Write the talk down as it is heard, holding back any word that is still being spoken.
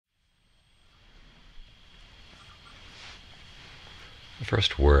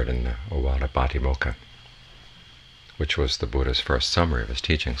first word in the Ovada Patimokkha, which was the Buddha's first summary of his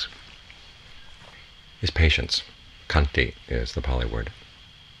teachings, is patience. Khanti is the Pali word.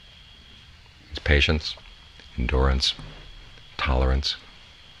 It's patience, endurance, tolerance.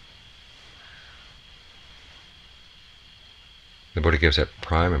 The Buddha gives it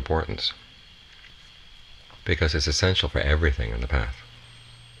prime importance because it's essential for everything in the path.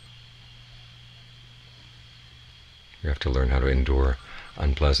 You have to learn how to endure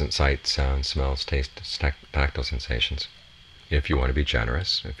unpleasant sights, sounds, smells, tastes, tactile sensations, if you want to be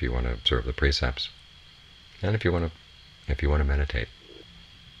generous, if you want to observe the precepts, and if you want to meditate.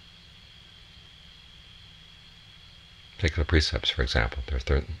 Take the precepts, for example. There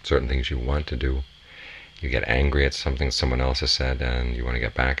are certain things you want to do. You get angry at something someone else has said, and you want to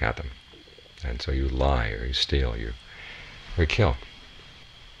get back at them. And so you lie, or you steal, or you kill,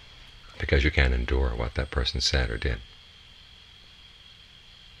 because you can't endure what that person said or did.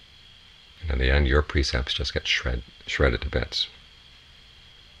 And in the end, your precepts just get shredded to bits.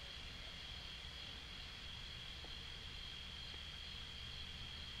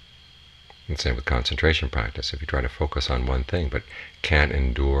 And same with concentration practice. If you try to focus on one thing but can't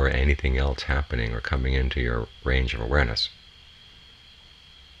endure anything else happening or coming into your range of awareness,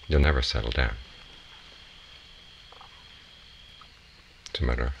 you'll never settle down. No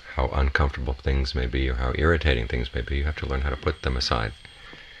matter how uncomfortable things may be or how irritating things may be, you have to learn how to put them aside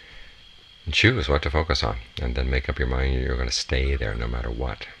and choose what to focus on, and then make up your mind you're going to stay there no matter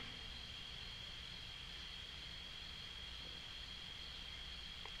what.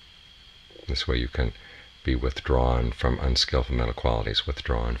 This way you can be withdrawn from unskillful mental qualities,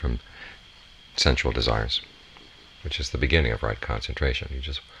 withdrawn from sensual desires, which is the beginning of right concentration. You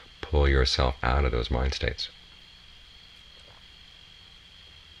just pull yourself out of those mind states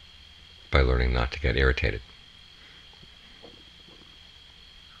by learning not to get irritated.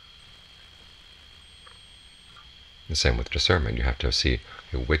 The same with discernment. You have to see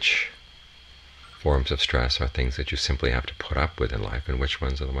which forms of stress are things that you simply have to put up with in life, and which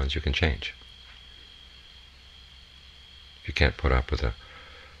ones are the ones you can change. If you can't put up with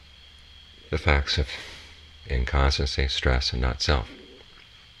the facts of inconstancy, stress, and not self,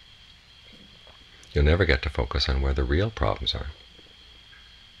 you'll never get to focus on where the real problems are,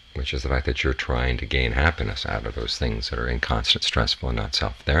 which is the fact that you're trying to gain happiness out of those things that are inconstant, stressful, and not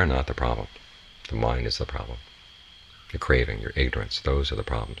self. They're not the problem. The mind is the problem. Your craving, your ignorance, those are the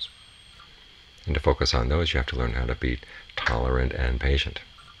problems. And to focus on those, you have to learn how to be tolerant and patient.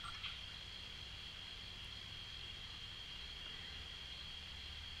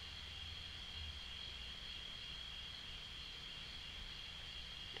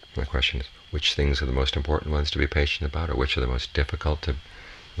 The question is, which things are the most important ones to be patient about, or which are the most difficult to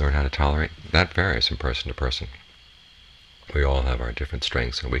learn how to tolerate? That varies from person to person. We all have our different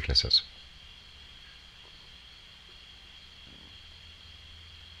strengths and weaknesses.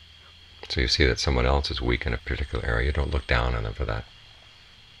 So you see that someone else is weak in a particular area, don't look down on them for that.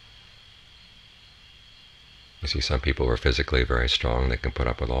 You see some people who are physically very strong, they can put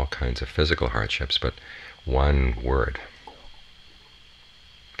up with all kinds of physical hardships, but one word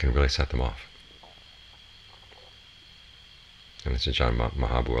can really set them off. And as Ajahn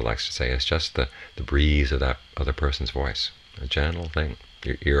Mahabua likes to say, it's just the breeze of that other person's voice, a gentle thing.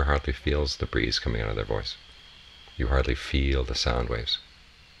 Your ear hardly feels the breeze coming out of their voice. You hardly feel the sound waves.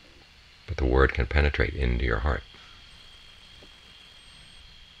 But the word can penetrate into your heart.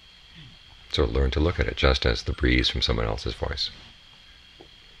 So learn to look at it just as the breeze from someone else's voice.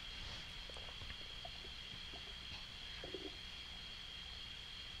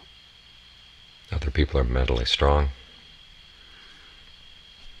 Other people are mentally strong.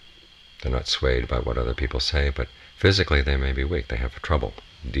 They're not swayed by what other people say, but physically they may be weak. They have trouble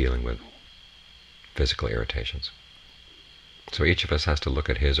dealing with physical irritations. So each of us has to look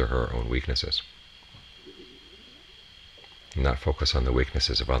at his or her own weaknesses and not focus on the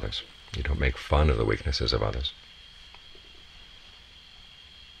weaknesses of others. You don't make fun of the weaknesses of others,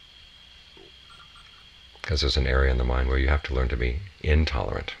 because there's an area in the mind where you have to learn to be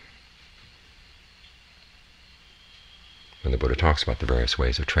intolerant. When the Buddha talks about the various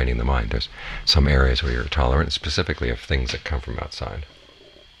ways of training the mind, there's some areas where you're tolerant, specifically of things that come from outside.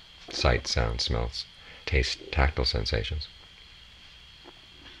 Sight, sound, smells, taste, tactile sensations.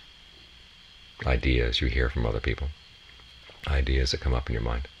 Ideas you hear from other people. Ideas that come up in your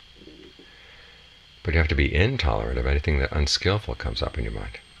mind. But you have to be intolerant of anything that unskillful comes up in your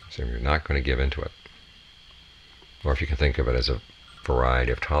mind. So you're not going to give into it. Or if you can think of it as a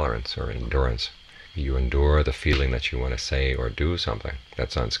variety of tolerance or endurance, you endure the feeling that you want to say or do something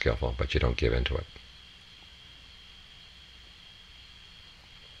that's unskillful, but you don't give into it.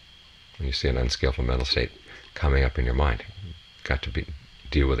 When you see an unskillful mental state coming up in your mind, you've got to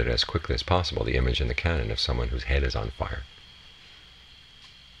deal with it as quickly as possible. The image in the canon of someone whose head is on fire.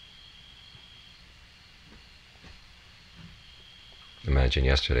 Imagine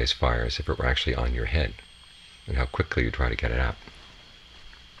yesterday's fire as if it were actually on your head, and how quickly you try to get it out.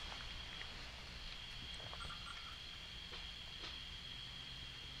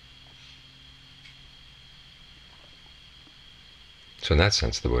 So in that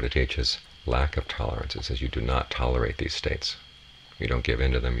sense, the Buddha teaches lack of tolerance. It says you do not tolerate these states. You don't give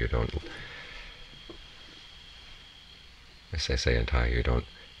in to them. You don't, as they say in Thai, you don't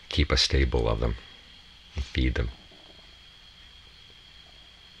keep a stable of them and feed them.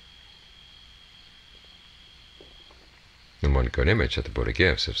 And one good image that the Buddha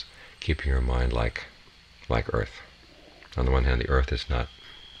gives is keeping your mind like earth. On the one hand, the earth is not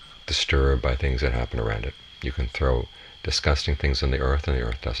disturbed by things that happen around it. You can throw disgusting things in the earth, and the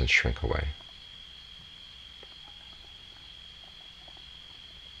earth doesn't shrink away.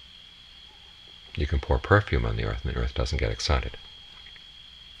 You can pour perfume on the earth, and the earth doesn't get excited.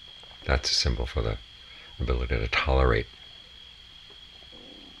 That's a symbol for the ability to tolerate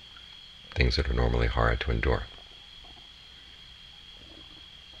things that are normally hard to endure.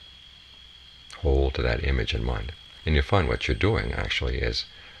 Hold to that image in mind. And you find what you're doing actually is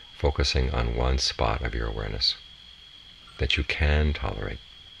focusing on one spot of your awareness that you can tolerate,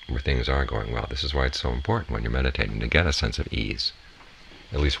 where things are going well. This is why it's so important when you're meditating to get a sense of ease.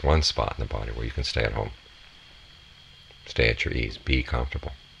 At least one spot in the body where you can stay at home. Stay at your ease. Be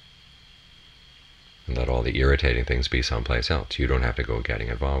comfortable. And let all the irritating things be someplace else. You don't have to go getting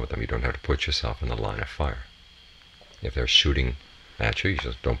involved with them. You don't have to put yourself in the line of fire. If they're shooting at you, you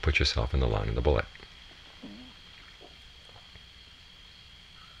just don't put yourself in the line of the bullet.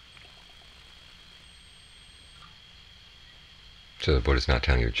 So the Buddha's not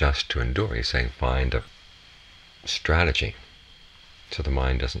telling you just to endure. He's saying find a strategy so the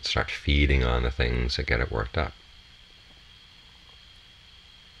mind doesn't start feeding on the things that get it worked up.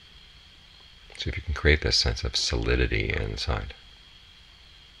 So if you can create this sense of solidity inside,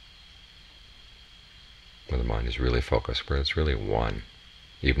 where the mind is really focused, where it's really one,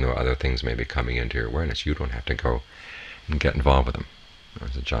 even though other things may be coming into your awareness, you don't have to go and get involved with them.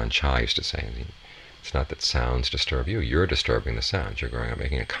 As John Cha used to say, it's not that sounds disturb you, you're disturbing the sounds. You're going out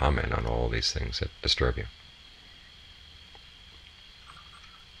making a comment on all these things that disturb you.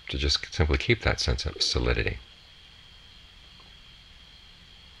 To just simply keep that sense of solidity,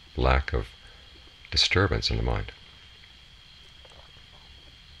 lack of disturbance in the mind,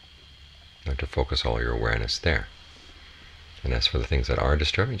 and to focus all your awareness there. And as for the things that are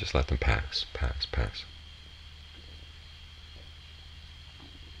disturbing, just let them pass, pass, pass.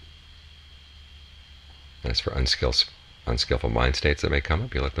 And as for unskillful mind states that may come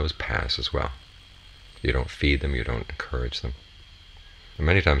up, you let those pass as well. You don't feed them, you don't encourage them. And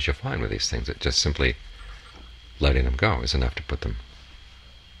many times you'll find with these things that just simply letting them go is enough to put them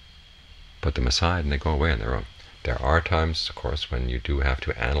aside, and they go away on their own. There are times, of course, when you do have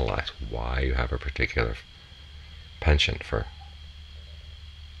to analyze why you have a particular penchant for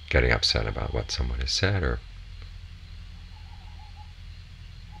getting upset about what someone has said, or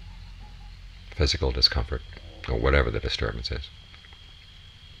physical discomfort, or whatever the disturbance is.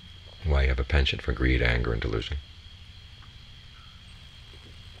 Why you have a penchant for greed, anger, and delusion.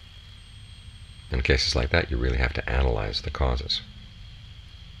 In cases like that, you really have to analyze the causes.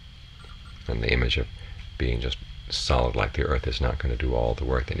 And the image of being just solid like the earth is not going to do all the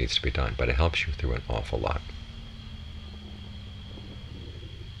work that needs to be done, but it helps you through an awful lot.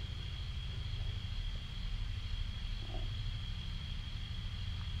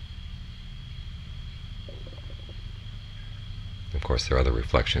 Of course, there are other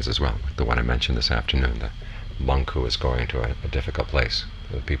reflections as well. The one I mentioned this afternoon, the monk who was going to a difficult place.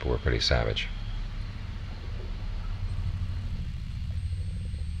 The people were pretty savage.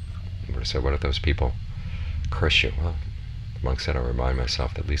 The Buddha said, what if those people curse you? Well, the monk said, I'll remind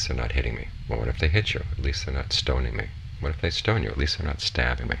myself that at least they're not hitting me. Well, what if they hit you? At least they're not stoning me. What if they stone you? At least they're not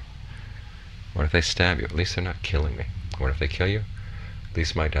stabbing me. What if they stab you? At least they're not killing me. What if they kill you? At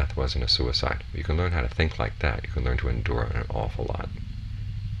least my death wasn't a suicide. You can learn how to think like that. You can learn to endure an awful lot.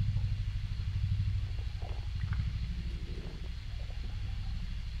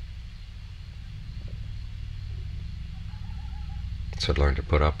 So learn to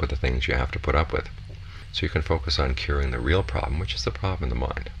put up with the things you have to put up with, so you can focus on curing the real problem, which is the problem in the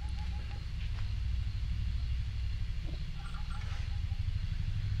mind.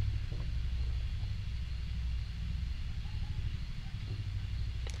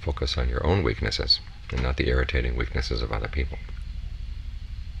 Focus on your own weaknesses, and not the irritating weaknesses of other people.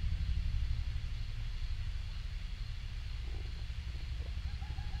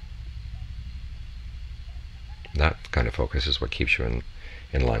 That kind of focus is what keeps you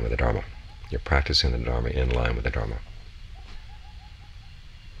in line with the Dharma. You're practicing the Dharma in line with the Dharma.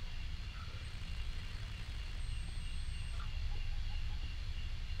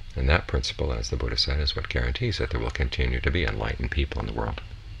 And that principle, as the Buddha said, is what guarantees that there will continue to be enlightened people in the world.